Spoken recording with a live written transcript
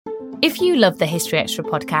If you love the History Extra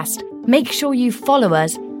podcast, make sure you follow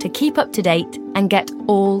us to keep up to date and get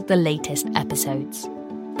all the latest episodes.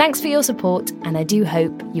 Thanks for your support, and I do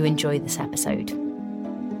hope you enjoy this episode.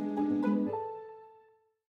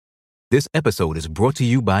 This episode is brought to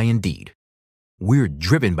you by Indeed. We're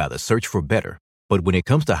driven by the search for better, but when it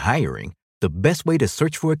comes to hiring, the best way to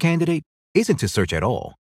search for a candidate isn't to search at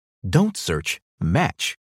all. Don't search,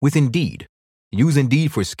 match with Indeed. Use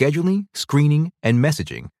Indeed for scheduling, screening, and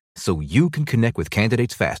messaging so you can connect with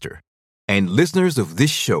candidates faster. And listeners of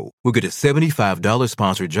this show will get a $75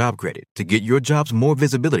 sponsored job credit to get your jobs more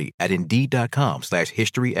visibility at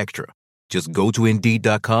Indeed.com/HistoryExtra. Just go to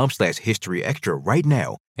Indeed.com/HistoryExtra right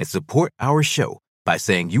now and support our show by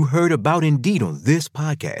saying you heard about Indeed on this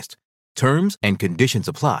podcast. Terms and conditions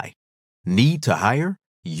apply. Need to hire?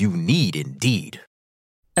 You need Indeed.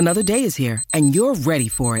 Another day is here, and you're ready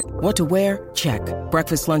for it. What to wear? Check.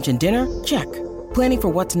 Breakfast, lunch, and dinner? Check. Planning for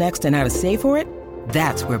what's next and how to save for it?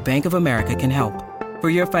 That's where Bank of America can help. For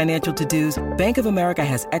your financial to-dos, Bank of America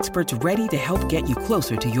has experts ready to help get you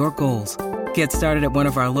closer to your goals. Get started at one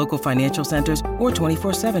of our local financial centers or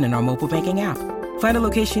 24/7 in our mobile banking app. Find a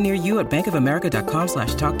location near you at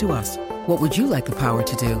bankofamerica.com/talktous. What would you like the power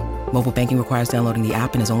to do? Mobile banking requires downloading the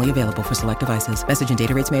app and is only available for select devices. Message and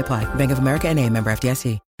data rates may apply. Bank of America N.A., member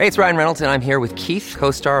FDIC. Hey, it's Ryan Reynolds, and I'm here with Keith,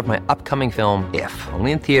 co-star of my upcoming film, If,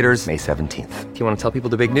 only in theaters May 17th. Do you want to tell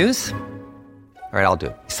people the big news? All right, I'll do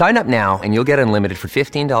it. Sign up now and you'll get unlimited for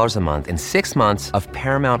 $15 a month and 6 months of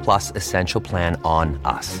Paramount Plus Essential Plan on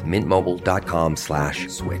us.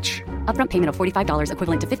 MintMobile.com/switch. Upfront payment of $45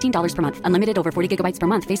 equivalent to $15 per month. Unlimited over 40 gigabytes per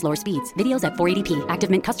month. Face lower speeds. Videos at 480p. Active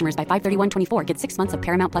Mint customers by 531.24 get 6 months of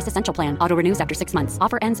Paramount Plus Essential Plan. Auto renews after 6 months.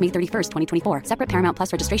 Offer ends May 31st, 2024. Separate Paramount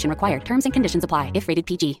Plus registration required. Terms and conditions apply if rated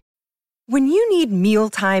PG. When you need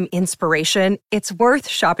mealtime inspiration, it's worth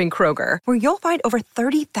shopping Kroger, where you'll find over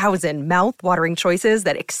 30,000 mouth-watering choices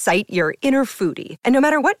that excite your inner foodie. And no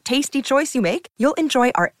matter what tasty choice you make, you'll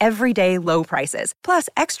enjoy our everyday low prices, plus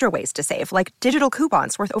extra ways to save, like digital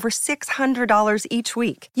coupons worth over $600 each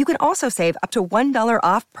week. You can also save up to $1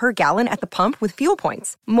 off per gallon at the pump with fuel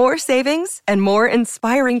points. More savings and more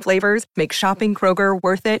inspiring flavors make shopping Kroger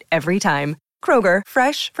worth it every time. Kroger,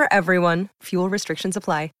 fresh for everyone. Fuel restrictions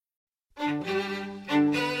apply.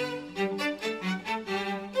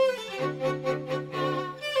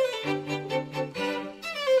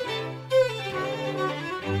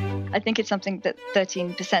 I think it's something that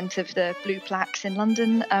 13% of the blue plaques in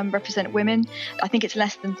London represent women. I think it's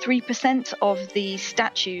less than 3% of the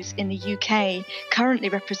statues in the UK currently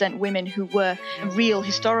represent women who were real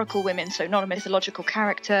historical women, so not a mythological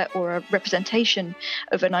character or a representation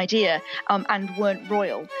of an idea, and weren't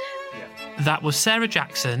royal. That was Sarah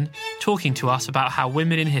Jackson talking to us about how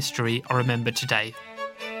women in history are remembered today.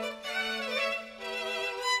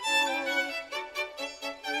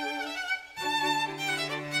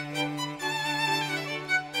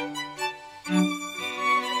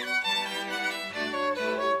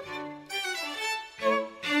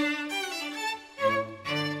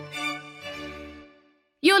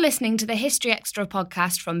 You're listening to the History Extra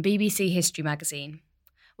podcast from BBC History Magazine.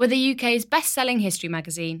 We're the UK's best-selling history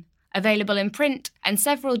magazine, available in print and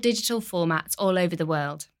several digital formats all over the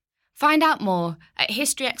world. Find out more at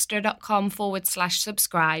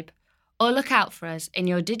historyextra.com/subscribe or look out for us in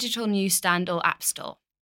your digital newsstand or app store.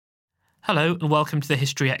 Hello and welcome to the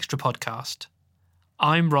History Extra podcast.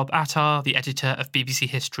 I'm Rob Attar, the editor of BBC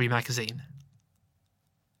History Magazine.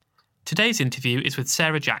 Today's interview is with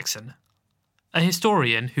Sarah Jackson, a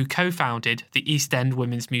historian who co-founded the East End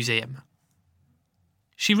Women's Museum.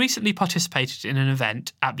 She recently participated in an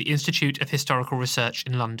event at the Institute of Historical Research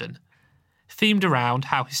in London, themed around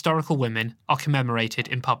how historical women are commemorated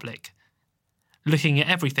in public, looking at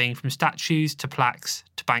everything from statues to plaques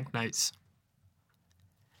to banknotes.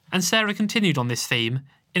 And Sarah continued on this theme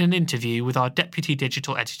in an interview with our deputy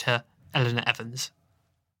digital editor, Eleanor Evans.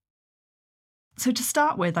 So to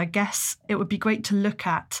start with, I guess it would be great to look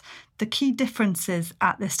at the key differences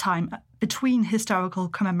at this time between historical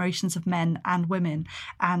commemorations of men and women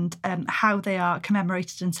and how they are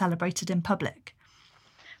commemorated and celebrated in public.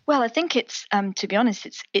 Well, I think it's, to be honest,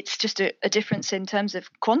 it's just a difference in terms of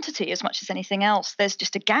quantity as much as anything else. There's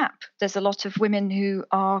just a gap. There's a lot of women who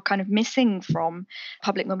are kind of missing from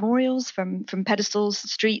public memorials, from pedestals,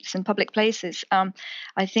 streets and public places.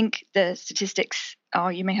 I think the statistics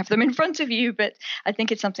you may have them in front of you, but I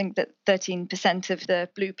think it's something that 13% of the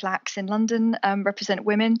blue plaques in London represent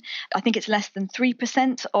women. I think it's less than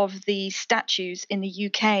 3% of the statues in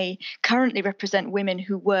the UK currently represent women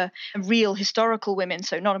who were real historical women,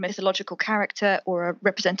 so not a mythological character or a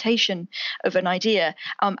representation of an idea,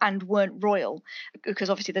 and weren't royal, because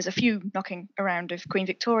obviously there's a few knocking around of Queen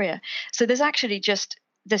Victoria. So there's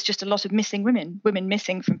just a lot of missing women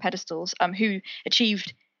missing from pedestals, who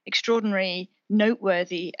achieved extraordinary,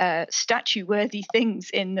 noteworthy, statue-worthy things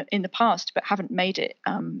in the past, but haven't made it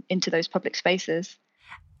into those public spaces.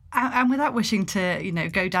 And without wishing to,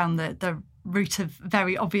 go down the route of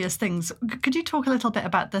very obvious things, could you talk a little bit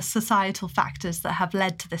about the societal factors that have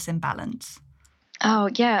led to this imbalance? Oh,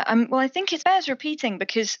 yeah. Well, I think it bears repeating,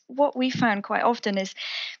 because what we found quite often is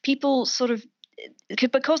people sort of,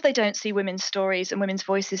 because they don't see women's stories and women's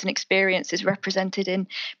voices and experiences represented in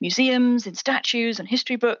museums, in statues and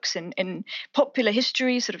history books, in popular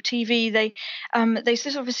history, sort of TV, they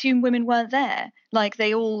sort of assume women weren't there. Like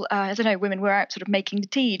they all, women were out sort of making the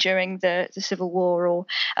tea during the Civil War, or,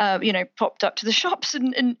 popped up to the shops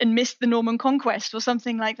and missed the Norman Conquest or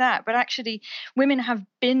something like that. But actually, women have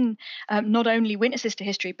been not only witnesses to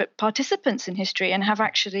history, but participants in history, and have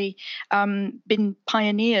actually been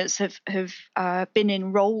pioneers, have been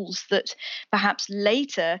in roles that perhaps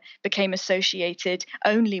later became associated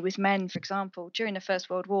only with men. For example, during the First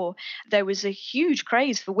World War, there was a huge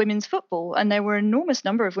craze for women's football, and there were an enormous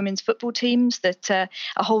number of women's football teams, that a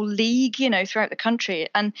whole league, throughout the country.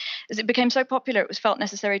 And as it became so popular, it was felt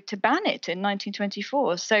necessary to ban it in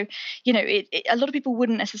 1924. So, a lot of people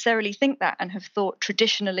wouldn't necessarily think that, and have thought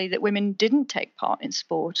traditionally that women didn't take part in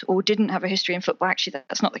sport or didn't have a history in football. Actually,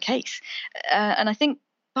 that's not the case. And I think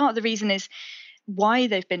part of the reason is why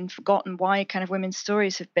they've been forgotten, why kind of women's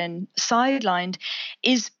stories have been sidelined,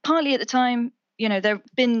 is partly at the time, there have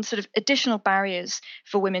been sort of additional barriers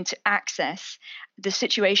for women to access the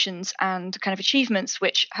situations and kind of achievements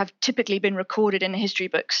which have typically been recorded in the history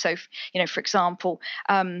books. So, for example,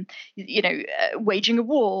 waging a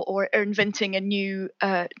war, or inventing a new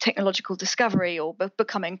technological discovery, or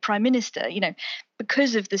becoming prime minister.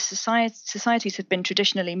 Because of the societies have been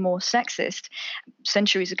traditionally more sexist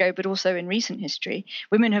centuries ago, but also in recent history,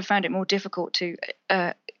 women have found it more difficult to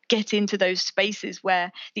get into those spaces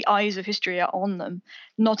where the eyes of history are on them,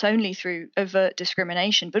 not only through overt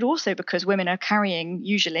discrimination, but also because women are carrying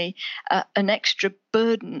usually an extra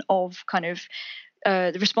burden of kind of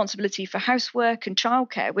the responsibility for housework and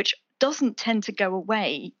childcare, which doesn't tend to go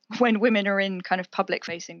away when women are in kind of public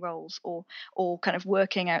facing roles, or kind of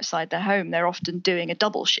working outside their home. They're often doing a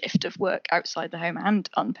double shift of work outside the home and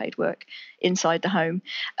unpaid work inside the home.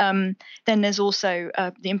 Then there's also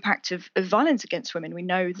the impact of violence against women. We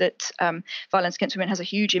know that violence against women has a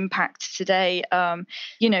huge impact today.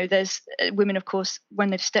 There's women, of course, when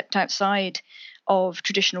they've stepped outside of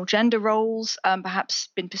traditional gender roles, perhaps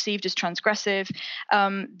been perceived as transgressive,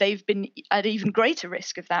 they've been at even greater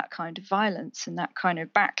risk of that kind of violence and that kind of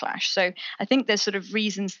backlash. So I think there's sort of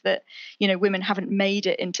reasons that, women haven't made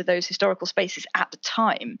it into those historical spaces at the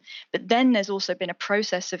time. But then there's also been a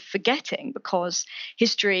process of forgetting, because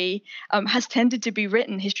history has tended to be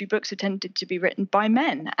written, history books have tended to be written by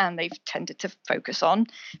men, and they've tended to focus on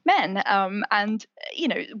men, and,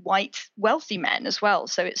 white, wealthy men as well.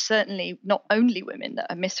 So it's certainly not only women that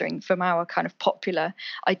are missing from our kind of popular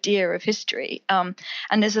idea of history. And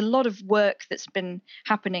there's a lot of work that's been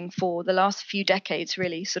happening for the last few decades,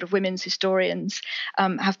 really. Sort of women's historians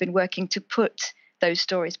have been working to put those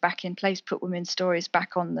stories back in place, put women's stories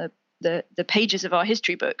back on the pages of our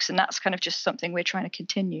history books. And that's kind of just something we're trying to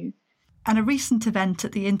continue. And a recent event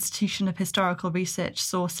at the Institution of Historical Research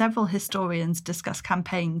saw several historians discuss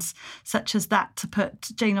campaigns such as that to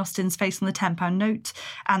put Jane Austen's face on the £10 note,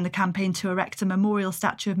 and the campaign to erect a memorial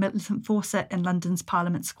statue of Millicent Fawcett in London's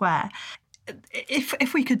Parliament Square.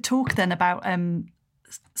 If we could talk then about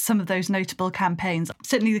some of those notable campaigns,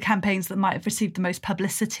 certainly the campaigns that might have received the most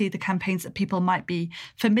publicity, the campaigns that people might be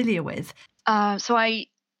familiar with. So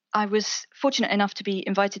I was fortunate enough to be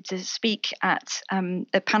invited to speak at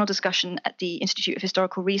a panel discussion at the Institute of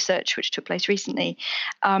Historical Research, which took place recently,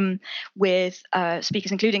 with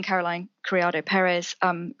speakers including Caroline Criado Perez,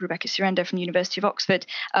 Rebecca Surrender from the University of Oxford,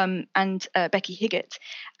 and Becky Higgett.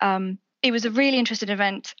 It was a really interesting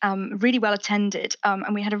event, really well attended,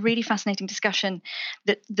 and we had a really fascinating discussion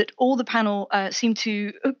that all the panel seemed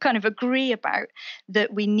to kind of agree about,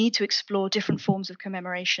 that we need to explore different forms of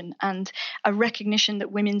commemoration, and a recognition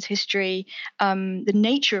that women's history, the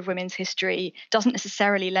nature of women's history, doesn't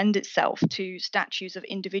necessarily lend itself to statues of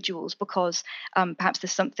individuals, because perhaps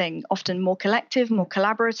there's something often more collective, more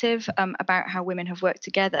collaborative about how women have worked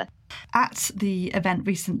together. At the event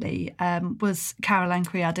recently was Caroline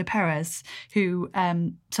Criado Perez, who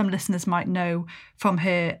some listeners might know from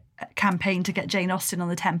her campaign to get Jane Austen on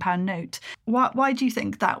the £10 note. Why do you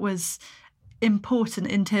think that was important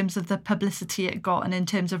in terms of the publicity it got and in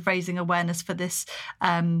terms of raising awareness for this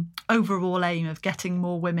overall aim of getting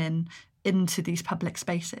more women into these public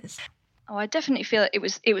spaces? Oh, I definitely feel it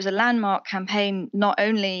was a landmark campaign, not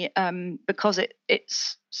only because it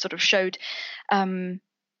sort of showed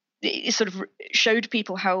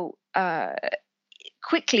people how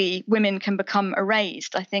quickly women can become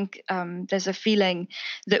erased. I think there's a feeling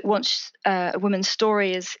that once a woman's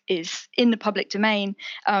story is in the public domain,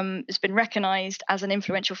 has been recognised as an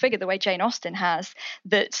influential figure, the way Jane Austen has,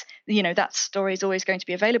 that that story is always going to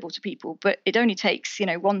be available to people. But it only takes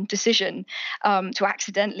one decision to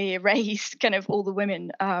accidentally erase kind of all the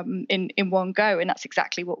women in one go, and that's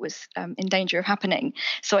exactly what was in danger of happening.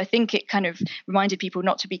 So I think it kind of reminded people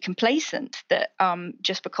not to be complacent, that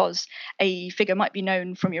just because a figure might be known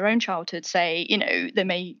from your own childhood, say, there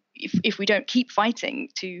may, if we don't keep fighting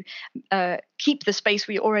to keep the space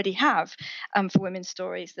we already have for women's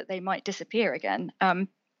stories, that they might disappear again.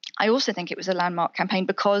 I also think it was a landmark campaign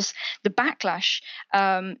because the backlash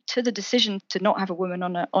to the decision to not have a woman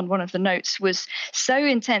on one of the notes was so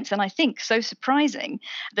intense, and I think so surprising,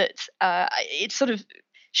 that it sort of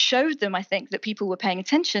showed them, I think, that people were paying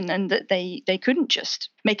attention and that they couldn't just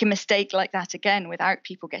make a mistake like that again without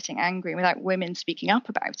people getting angry and without women speaking up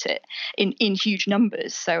about it in huge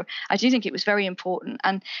numbers. So I do think it was very important.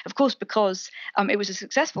 And of course, because it was a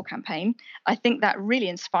successful campaign, I think that really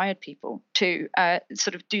inspired people to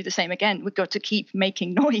sort of do the same again. We've got to keep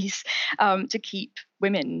making noise to keep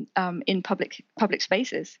women in public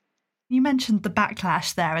spaces. You mentioned the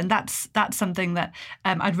backlash there, and that's something that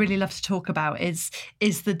I'd really love to talk about, is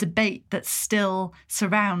the debate that still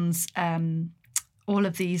surrounds all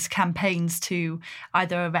of these campaigns to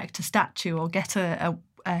either erect a statue or get a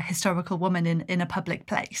historical woman in a public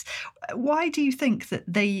place. Why do you think that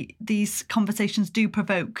these conversations do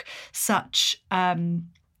provoke such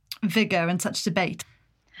vigour and such debate?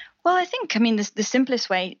 Well, I think, the simplest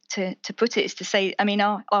way to put it is to say,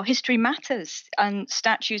 our history matters and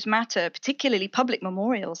statues matter, particularly public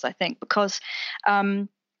memorials, I think, because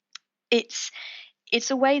it's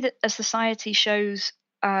a way that a society shows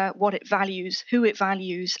what it values, who it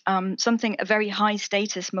values, a very high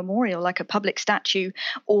status memorial like a public statue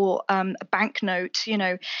or a banknote,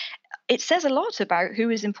 it says a lot about who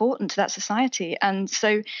is important to that society. And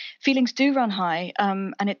so feelings do run high,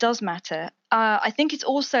 and it does matter. I think it's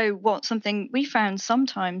also something we found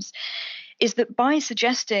sometimes is that by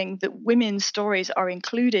suggesting that women's stories are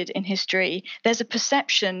included in history, there's a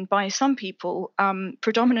perception by some people,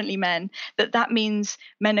 predominantly men, that means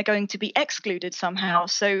men are going to be excluded somehow.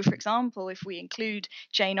 So, for example, if we include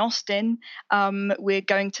Jane Austen, we're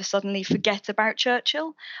going to suddenly forget about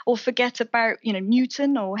Churchill or forget about,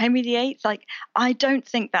 Newton or Henry VIII. Like, I don't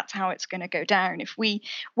think that's how it's going to go down.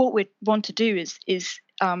 What we want to do is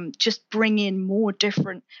just bring in more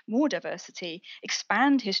diversity,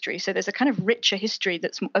 expand history. So there's a kind of richer history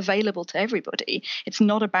that's available to everybody. It's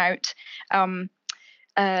not about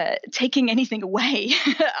taking anything away.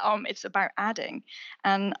 It's about adding.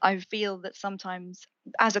 And I feel that sometimes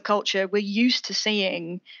as a culture, we're used to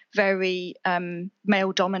seeing very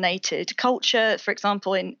male-dominated culture. For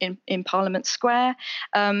example, in Parliament Square,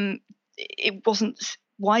 it wasn't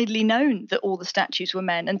widely known that all the statues were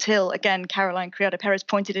men until, again, Caroline Criado Perez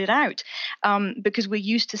pointed it out, because we're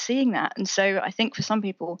used to seeing that. And so I think for some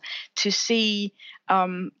people to see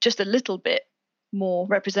just a little bit more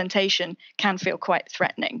representation can feel quite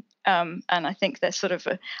threatening. And I think there's sort of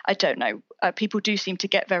people do seem to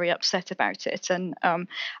get very upset about it. And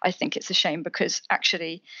I think it's a shame because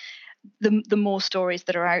actually the more stories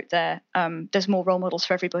that are out there, there's more role models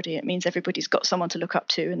for everybody. It means everybody's got someone to look up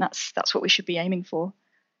to, and that's what we should be aiming for.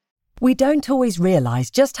 We don't always realise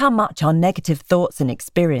just how much our negative thoughts and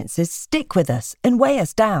experiences stick with us and weigh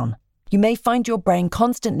us down. You may find your brain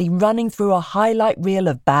constantly running through a highlight reel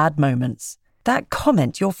of bad moments. That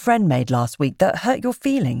comment your friend made last week that hurt your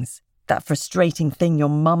feelings. That frustrating thing your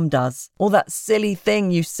mum does. Or that silly thing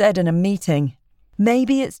you said in a meeting.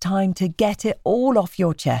 Maybe it's time to get it all off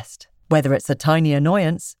your chest. Whether it's a tiny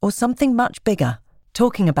annoyance or something much bigger,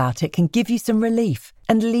 talking about it can give you some relief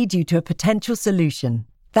and lead you to a potential solution.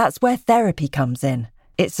 That's where therapy comes in.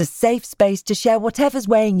 It's a safe space to share whatever's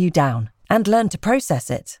weighing you down and learn to process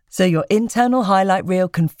it, so your internal highlight reel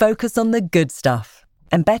can focus on the good stuff.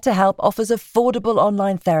 And BetterHelp offers affordable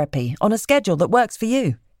online therapy on a schedule that works for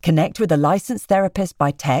you. Connect with a licensed therapist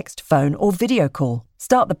by text, phone, or video call.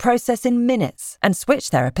 Start the process in minutes and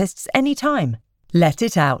switch therapists anytime. Let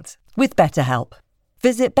it out. with BetterHelp.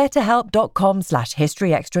 Visit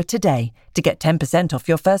betterhelp.com/historyextra today to get 10% off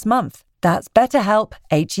your first month. That's BetterHelp,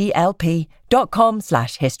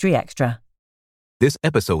 HELP.com/historyextra. This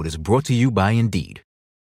episode is brought to you by Indeed.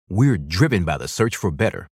 We're driven by the search for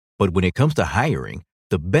better, but when it comes to hiring,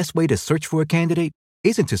 the best way to search for a candidate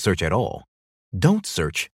isn't to search at all. Don't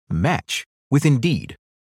search, match with Indeed.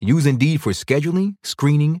 Use Indeed for scheduling,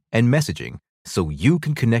 screening, and messaging so you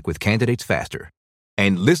can connect with candidates faster.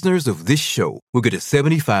 And listeners of this show will get a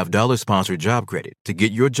 $75 sponsored job credit to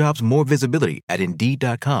get your jobs more visibility at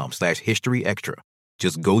Indeed.com/historyextra.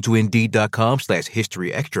 Just go to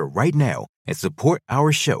Indeed.com/historyextra right now and support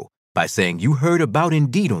our show by saying you heard about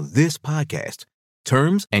Indeed on this podcast.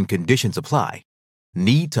 Terms and conditions apply.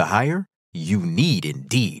 Need to hire? You need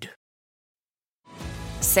Indeed.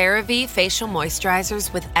 CeraVe Facial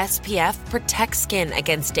Moisturizers with SPF protect skin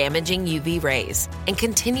against damaging UV rays and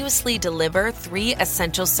continuously deliver 3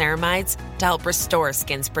 essential ceramides to help restore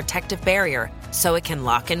skin's protective barrier so it can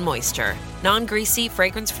lock in moisture. Non-greasy,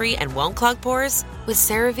 fragrance-free, and won't clog pores? With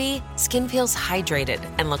CeraVe, skin feels hydrated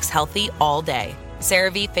and looks healthy all day.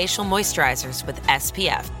 CeraVe Facial Moisturizers with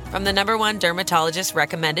SPF from the #1 dermatologist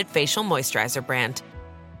recommended facial moisturizer brand.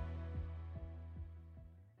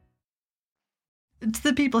 To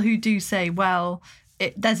the people who do say, well,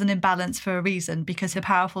 there's an imbalance for a reason because the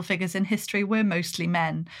powerful figures in history were mostly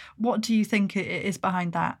men. What do you think is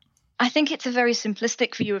behind that? I think it's a very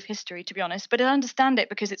simplistic view of history, to be honest, but I understand it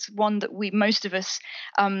because it's one that most of us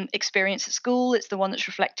experience at school. It's the one that's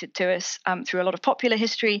reflected to us through a lot of popular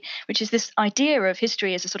history, which is this idea of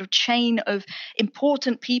history as a sort of chain of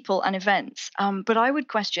important people and events. But I would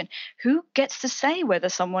question who gets to say whether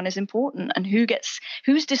someone is important and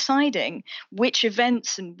who's deciding which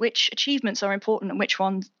events and which achievements are important and which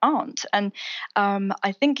ones aren't. And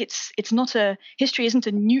I think history isn't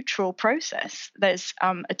a neutral process. There's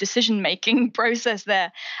a decision-making process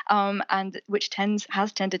there, and which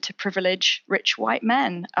has tended to privilege rich white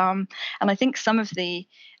men. And I think some of the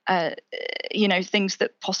things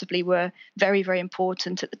that possibly were very, very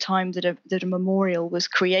important at the time that a memorial was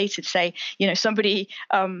created, say, somebody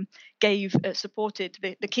supported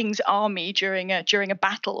the king's army during a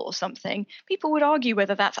battle or something, people would argue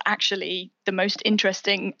whether that's actually the most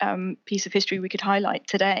interesting piece of history we could highlight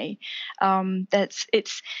today.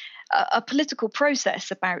 It's a political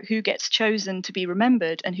process about who gets chosen to be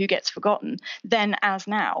remembered and who gets forgotten, then as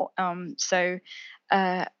now. I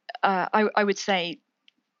would say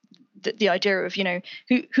that the idea of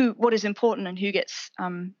what is important and who gets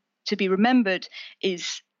to be remembered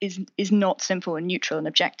is not simple and neutral and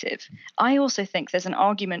objective. I also think there's an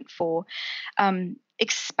argument for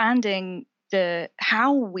expanding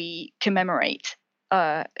how we commemorate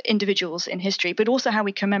individuals in history, but also how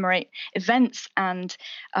we commemorate events and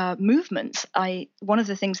movements. One of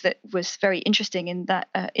the things that was very interesting in that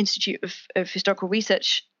Institute of Historical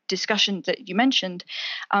Research discussion that you mentioned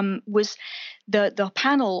was the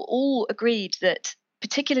panel all agreed that,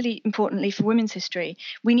 particularly importantly for women's history,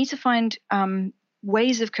 we need to find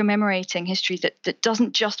ways of commemorating history that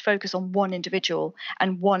doesn't just focus on one individual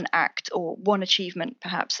and one act or one achievement,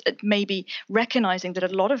 perhaps. Maybe recognizing that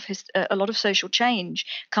a lot of social change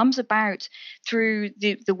comes about through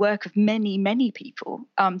the work of many, many people.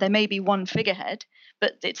 There may be one figurehead,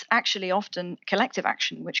 but it's actually often collective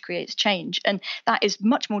action which creates change. And that is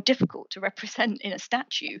much more difficult to represent in a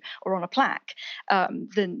statue or on a plaque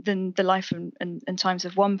than the life and times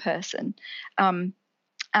of one person.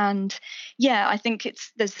 And yeah, I think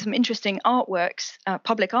there's some interesting artworks,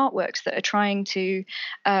 public artworks, that are trying to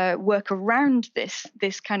work around this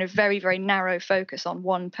kind of very, very narrow focus on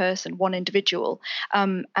one person, one individual,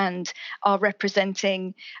 and are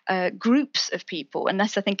representing groups of people. And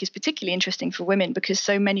this, I think, is particularly interesting for women because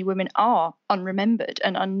so many women are unremembered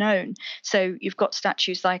and unknown. So you've got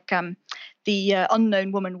statues like the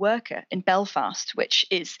unknown woman worker in Belfast, which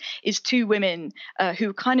is 2 women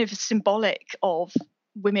who are kind of symbolic of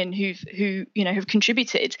women who have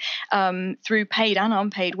contributed through paid and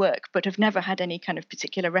unpaid work, but have never had any kind of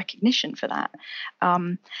particular recognition for that.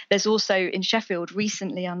 There's also in Sheffield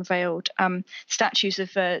recently unveiled statues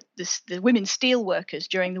of the women steel workers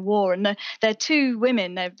during the war, and they're 2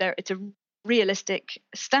 women. It's a realistic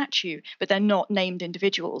statue, but they're not named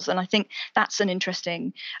individuals. And I think that's an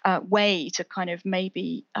interesting way to kind of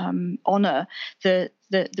maybe honor the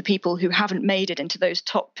people who haven't made it into those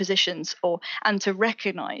top positions, and to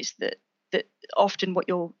recognize that often what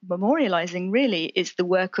you're memorializing really is the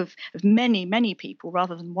work of many, many people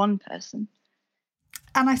rather than one person.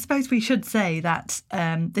 And I suppose we should say that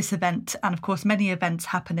this event, and of course many events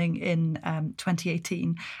happening in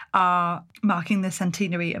 2018, are marking the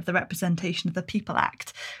centenary of the Representation of the People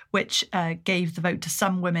Act, which gave the vote to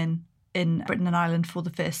some women in Britain and Ireland for the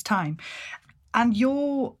first time. And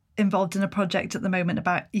you're involved in a project at the moment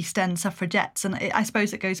about East End suffragettes. And I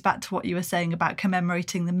suppose it goes back to what you were saying about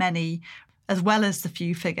commemorating the many as well as the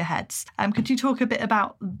few figureheads. Could you talk a bit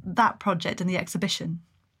about that project and the exhibition?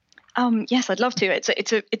 Yes, I'd love to.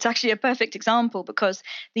 It's actually a perfect example because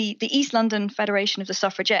the East London Federation of the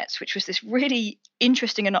Suffragettes, which was this really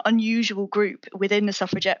interesting and unusual group within the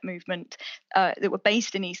suffragette movement that were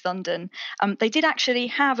based in East London, they did actually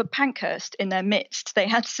have a Pankhurst in their midst. They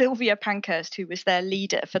had Sylvia Pankhurst, who was their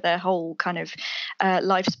leader for their whole kind of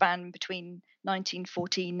lifespan between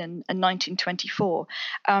 1914 and 1924.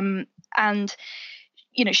 And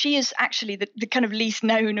you know, she is actually the kind of least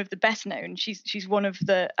known of the best known. She's one of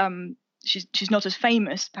the she's not as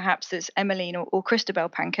famous perhaps as Emmeline or Christabel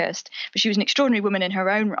Pankhurst, but she was an extraordinary woman in her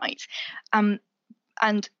own right.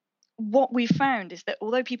 And what we've found is that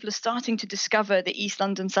although people are starting to discover the East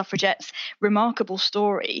London suffragettes' remarkable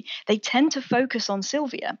story, they tend to focus on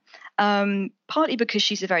Sylvia, partly because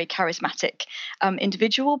she's a very charismatic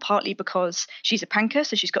individual, partly because she's a Pankhurst,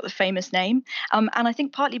 so she's got the famous name, and I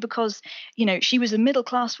think partly because, you know, she was a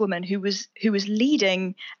middle-class woman who was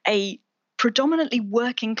leading a predominantly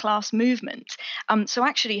working class movement. So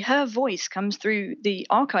actually her voice comes through the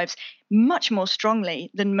archives much more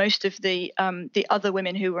strongly than most of the other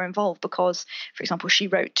women who were involved, because, for example, she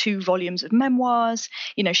wrote 2 volumes of memoirs.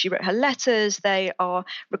 You know, she wrote her letters. They are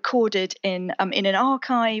recorded in an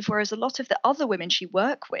archive, whereas a lot of the other women she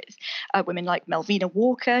worked with, women like Melvina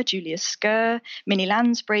Walker, Julia Skerr, Minnie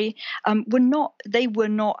Lansbury, didn't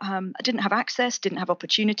have access, didn't have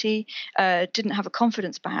opportunity, didn't have a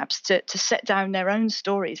confidence perhaps to set down their own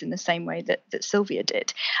stories in the same way that Sylvia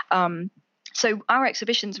did. So our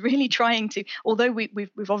exhibition's really trying to, although we've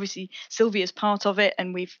obviously Sylvia's part of it,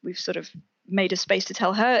 and we've sort of made a space to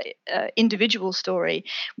tell her individual story,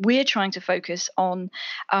 we're trying to focus on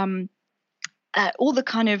all the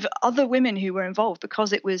kind of other women who were involved,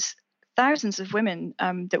 because it was thousands of women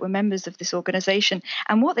that were members of this organization,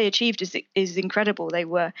 and what they achieved is incredible. They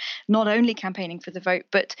were not only campaigning for the vote,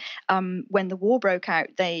 but when the war broke out,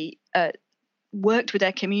 they worked with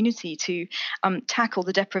their community to tackle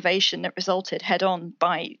the deprivation that resulted head on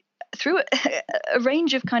through a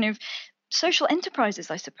range of kind of social enterprises,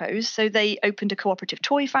 I suppose. So they opened a cooperative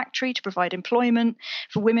toy factory to provide employment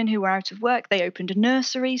for women who were out of work. They opened a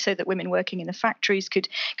nursery so that women working in the factories could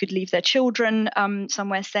leave their children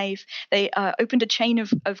somewhere safe. They opened a chain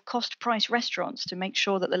of cost price restaurants to make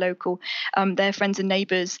sure that the local, their friends and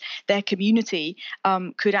neighbours, their community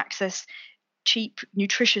could access cheap,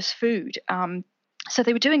 nutritious food. So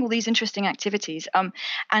they were doing all these interesting activities. And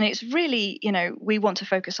it's really, you know, we want to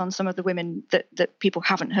focus on some of the women that people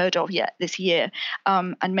haven't heard of yet this year,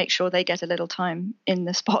 and make sure they get a little time in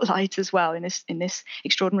the spotlight as well in this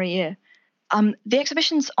extraordinary year. The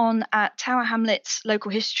exhibition's on at Tower Hamlets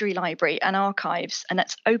Local History Library and Archives, and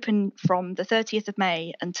that's open from the 30th of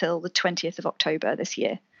May until the 20th of October this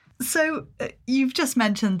year. So you've just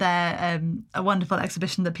mentioned there a wonderful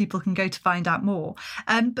exhibition that people can go to find out more.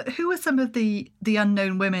 But who are some of the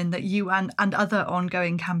unknown women that you and other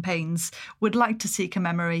ongoing campaigns would like to see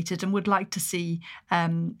commemorated and would like to see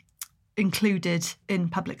included in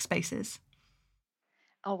public spaces?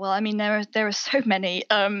 Oh, well, I mean, there are so many,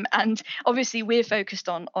 and obviously we're focused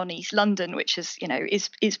on East London, which is, you know,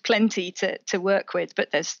 is plenty to work with.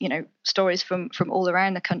 But there's, you know, stories from all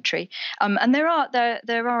around the country, and there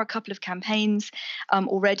are a couple of campaigns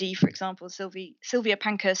already. For example, Sylvia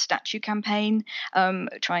Pankhurst statue campaign,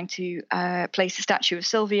 trying to place a statue of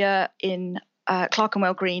Sylvia in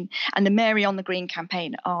Clerkenwell Green, and the Mary on the Green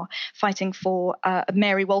campaign are fighting for a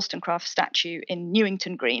Mary Wollstonecraft statue in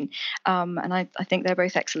Newington Green, and I think they're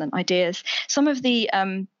both excellent ideas. Some of the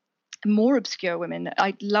more obscure women that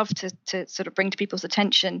I'd love to sort of bring to people's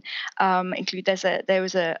attention include there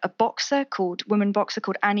was a woman boxer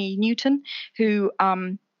called Annie Newton, who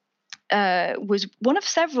was one of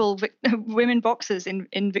several women boxers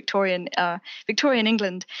in Victorian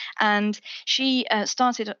England, and she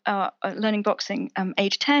started learning boxing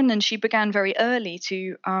age 10, and she began very early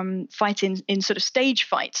to fight in sort of stage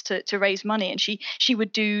fights to raise money, and she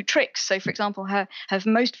would do tricks. So, for example, her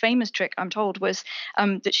most famous trick, I'm told, was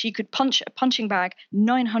that she could punch a punching bag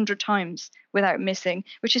 900 times without missing,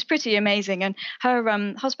 which is pretty amazing. And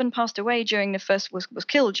her husband passed away was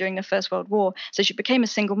killed during the First World War. So she became a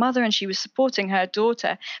single mother, and she was supporting her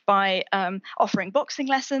daughter by offering boxing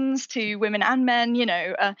lessons to women and men, you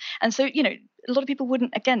know. And so, you know, a lot of people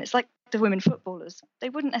wouldn't, again, it's like the women footballers. They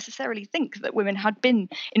wouldn't necessarily think that women had been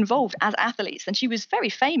involved as athletes. And she was very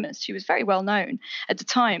famous. She was very well known at the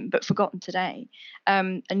time, but forgotten today.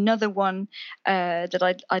 Another one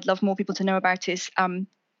that I'd love more people to know about is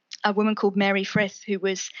a woman called Mary Frith, who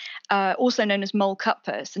was also known as Moll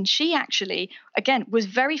Cutpurse. And she actually, again, was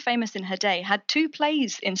very famous in her day, had 2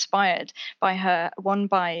 plays inspired by her, one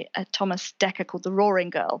by Thomas Dekker called The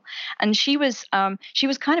Roaring Girl. And she was kind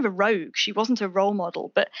of a rogue. She wasn't a role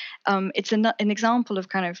model, but it's an example of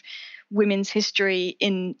kind of women's history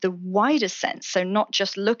in the wider sense. So not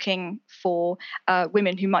just looking for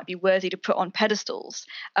women who might be worthy to put on pedestals,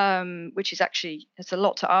 which is actually, it's a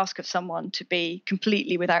lot to ask of someone to be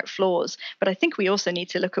completely without flaws. But I think we also need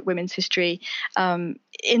to look at women's history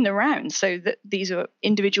in the round, so that these are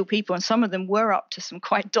individual people, and some of them were up to some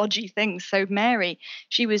quite dodgy things. So Mary,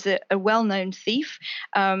 she was a well-known thief.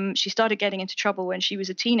 She started getting into trouble when she was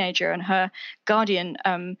a teenager, and her guardian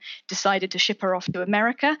decided to ship her off to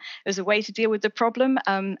America as a way to deal with the problem,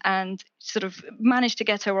 and sort of managed to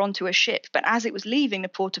get her onto a ship. But as it was leaving the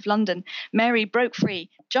port of London, Mary broke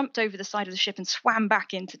free, jumped over the side of the ship and swam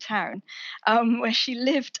back into town, where she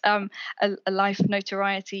lived a life of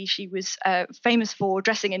notoriety. She was famous for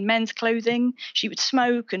dressing in men's clothing. She would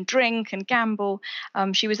smoke and drink and gamble.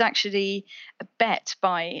 She was actually bet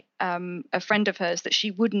by a friend of hers that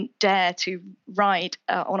she wouldn't dare to ride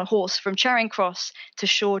on a horse from Charing Cross to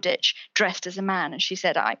Shoreditch dressed as a man. And she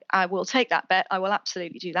said, I will take that bet. I will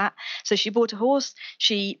absolutely do that. So she bought a horse.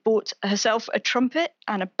 She bought herself a trumpet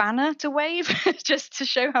and a banner to wave just to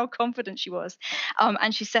show how confident she was.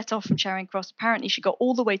 And she set off from Charing Cross. Apparently, she got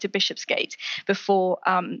all the way to Bishopsgate before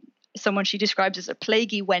someone she describes as a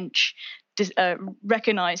plaguey wench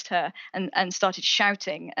recognized her and started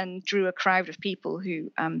shouting, and drew a crowd of people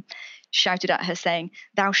who shouted at her saying,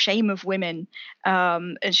 "Thou shame of women."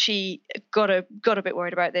 And she got a bit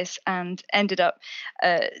worried about this and ended up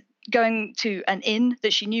going to an inn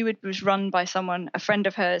that she knew was run by someone, a friend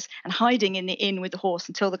of hers, and hiding in the inn with the horse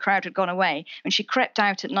until the crowd had gone away. And she crept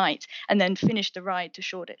out at night and then finished the ride to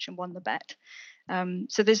Shoreditch and won the bet.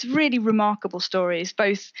 So there's really remarkable stories,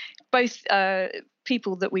 both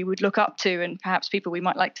people that we would look up to and perhaps people we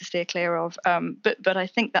might like to steer clear of. But I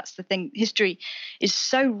think that's the thing. History is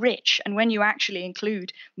so rich, and when you actually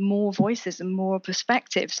include more voices and more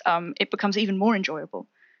perspectives, it becomes even more enjoyable.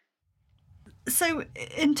 So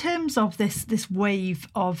in terms of this wave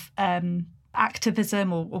of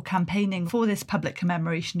activism or campaigning for this public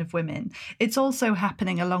commemoration of women, it's also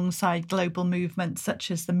happening alongside global movements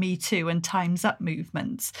such as the Me Too and Time's Up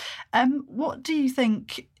movements. What do you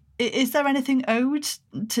think? Is there anything owed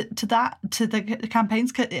to that, to the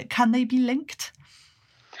campaigns? Can they be linked?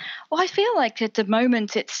 Well, I feel like at the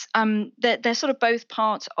moment it's they're sort of both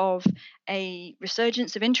part of a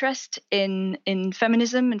resurgence of interest in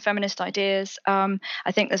feminism and feminist ideas.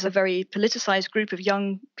 I think there's a very politicized group of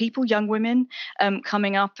young people, young women,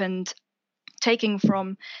 coming up and taking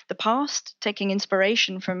from the past, taking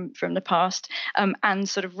inspiration from the past, and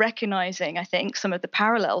sort of recognizing, I think, some of the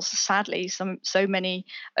parallels. Sadly, so many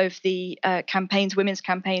of the campaigns, women's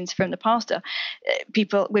campaigns from the past,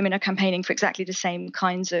 women are campaigning for exactly the same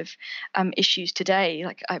kinds of issues today.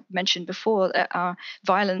 Like I mentioned before,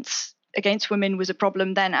 violence against women was a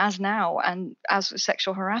problem then as now, and as with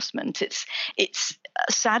sexual harassment, it's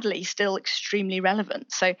sadly still extremely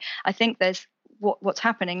relevant. So I think there's what's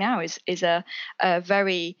happening now is a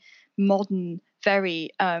very modern, very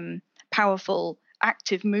powerful,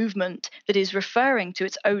 active movement that is referring to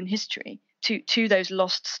its own history, to those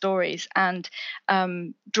lost stories, and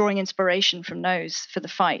drawing inspiration from those for the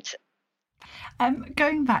fight.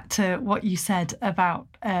 Going back to what you said about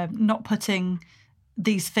not putting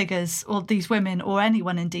these figures or these women or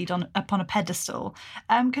anyone indeed up on a pedestal,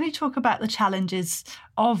 can you talk about the challenges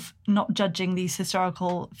of not judging these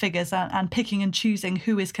historical figures and picking and choosing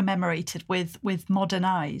who is commemorated with modern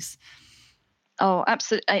eyes? Oh,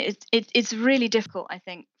 absolutely. It's really difficult, I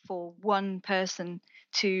think, for one person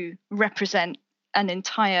to represent an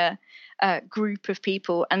entire group of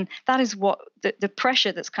people. And that is what the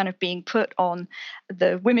pressure that's kind of being put on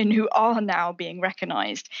the women who are now being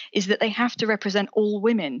recognised, is that they have to represent all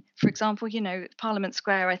women. For example, Parliament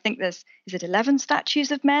Square, I think is it 11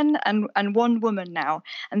 statues of men and one woman now.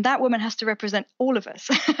 And that woman has to represent all of us.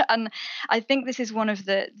 And I think this is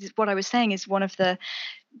what I was saying is one of the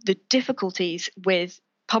difficulties with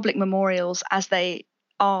public memorials as they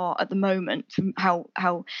are at the moment, from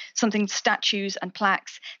how something statues and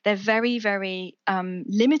plaques, they're very, very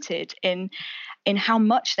limited in how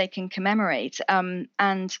much they can commemorate.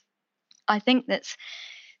 And I think that's,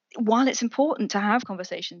 while it's important to have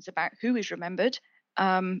conversations about who is remembered,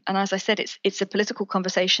 And as I said, it's a political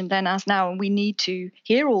conversation then as now, and we need to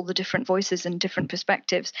hear all the different voices and different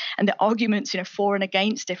perspectives and the arguments, for and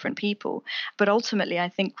against different people. But ultimately, I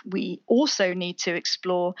think we also need to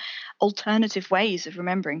explore alternative ways of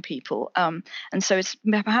remembering people. And so it's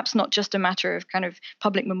perhaps not just a matter of kind of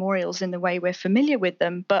public memorials in the way we're familiar with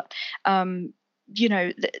them, but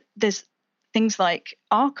there's things like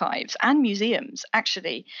archives and museums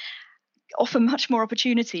actually offer much more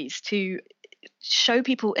opportunities to show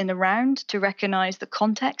people in the round, to recognize the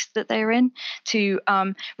context that they're in, to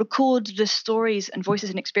record the stories and voices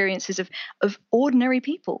and experiences of ordinary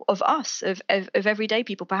people, of us, of everyday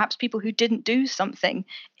people, perhaps people who didn't do something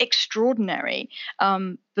extraordinary,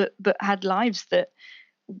 but had lives that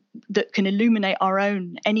can illuminate our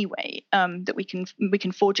own anyway, that we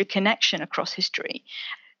can forge a connection across history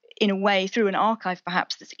in a way through an archive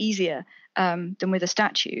perhaps that's easier than with a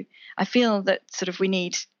statue. I feel that sort of we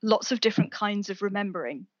need lots of different kinds of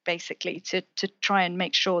remembering, basically, to try and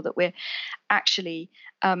make sure that we're actually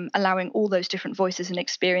allowing all those different voices and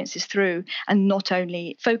experiences through, and not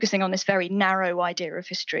only focusing on this very narrow idea of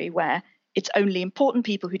history where it's only important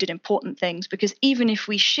people who did important things. Because even if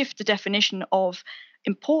we shift the definition of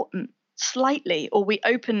important slightly, or we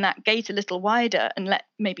open that gate a little wider and let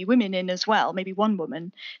maybe women in as well, maybe one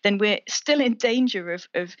woman, then we're still in danger of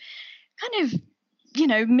kind of,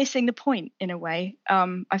 missing the point in a way.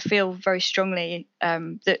 I feel very strongly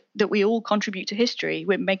that we all contribute to history.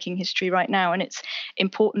 We're making history right now, and it's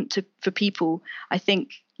important for people, I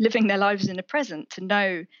think, living their lives in the present, to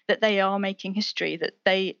know that they are making history, that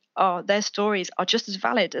their stories are just as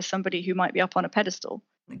valid as somebody who might be up on a pedestal.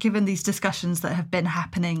 Given these discussions that have been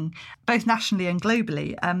happening both nationally and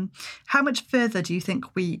globally, how much further do you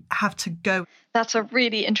think we have to go? That's a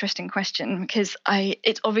really interesting question, because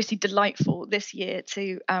it's obviously delightful this year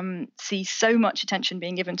to see so much attention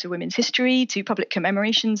being given to women's history, to public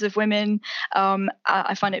commemorations of women.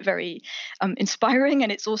 I find it very inspiring,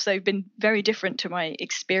 and it's also been very different to my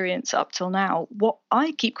experience up till now. What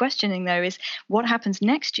I keep questioning, though, is what happens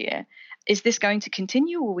next year. Is this going to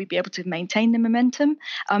continue? Will we be able to maintain the momentum?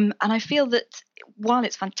 And I feel that while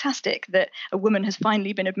it's fantastic that a woman has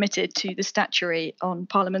finally been admitted to the statuary on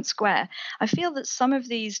Parliament Square, I feel that some of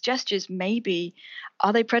these gestures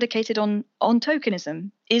are they predicated on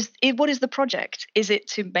tokenism? What is the project? Is it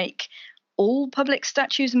to make all public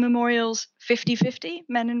statues and memorials 50-50,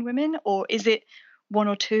 men and women? Or is it one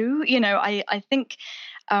or two? I think...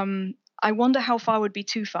 I wonder how far would be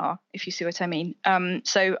too far, if you see what I mean.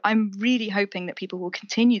 So I'm really hoping that people will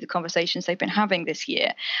continue the conversations they've been having this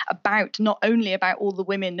year about not only about all the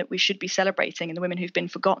women that we should be celebrating and the women who've been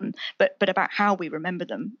forgotten, but about how we remember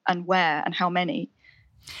them and where and how many.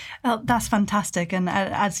 Well, that's fantastic. And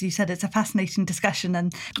as you said, it's a fascinating discussion.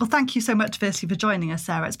 And well, thank you so much, firstly, for joining us,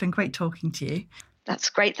 Sarah. It's been great talking to you.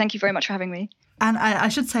 That's great. Thank you very much for having me. And I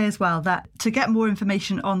should say as well that to get more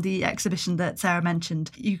information on the exhibition that Sarah mentioned,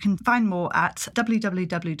 you can find more at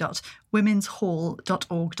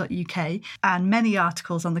www.womenshall.org.uk, and many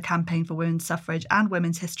articles on the campaign for women's suffrage and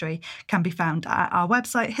women's history can be found at our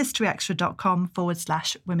website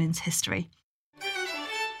historyextra.com/women's history.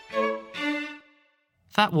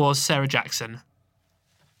 That was Sarah Jackson.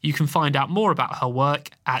 You can find out more about her work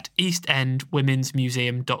at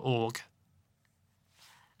eastendwomensmuseum.org.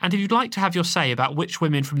 And if you'd like to have your say about which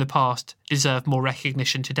women from the past deserve more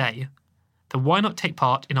recognition today, then why not take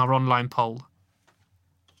part in our online poll?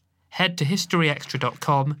 Head to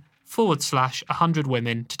historyextra.com/100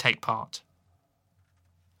 women to take part.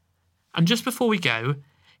 And just before we go,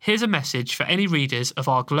 here's a message for any readers of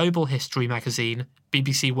our global history magazine,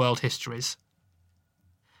 BBC World Histories.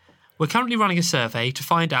 We're currently running a survey to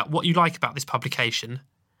find out what you like about this publication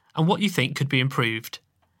and what you think could be improved,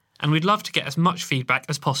 and we'd love to get as much feedback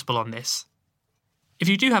as possible on this. If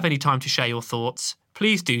you do have any time to share your thoughts,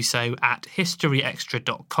 please do so at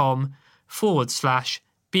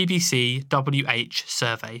historyextra.com/BBCWH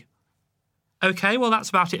survey. OK, well that's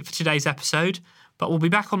about it for today's episode, but we'll be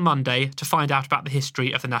back on Monday to find out about the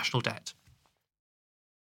history of the national debt.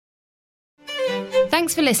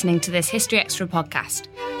 Thanks for listening to this History Extra podcast,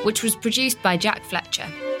 which was produced by Jack Fletcher.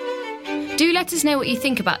 Do let us know what you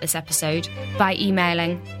think about this episode by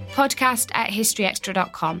emailing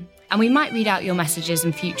podcast@historyextra.com, and we might read out your messages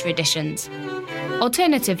in future editions.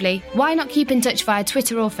 Alternatively, why not keep in touch via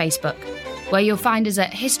Twitter or Facebook, where you'll find us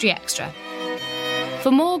at History Extra.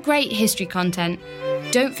 For more great history content,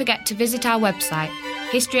 don't forget to visit our website,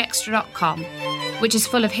 historyextra.com, which is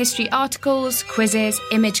full of history articles, quizzes,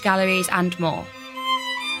 image galleries and more.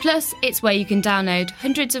 Plus, it's where you can download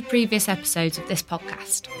hundreds of previous episodes of this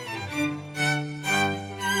podcast.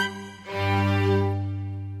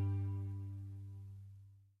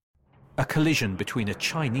 collision between a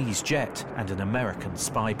Chinese jet and an American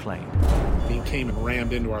spy plane. He came and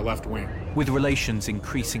rammed into our left wing. With relations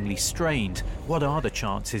increasingly strained, what are the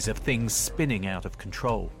chances of things spinning out of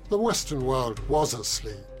control? The Western world was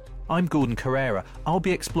asleep. I'm Gordon Carrera. I'll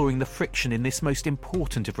be exploring the friction in this most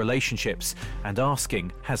important of relationships and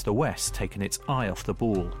asking, has the West taken its eye off the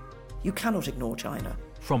ball? You cannot ignore China.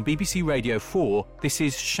 From BBC Radio 4, this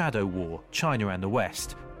is Shadow War, China and the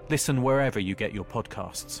West. Listen wherever you get your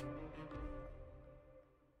podcasts.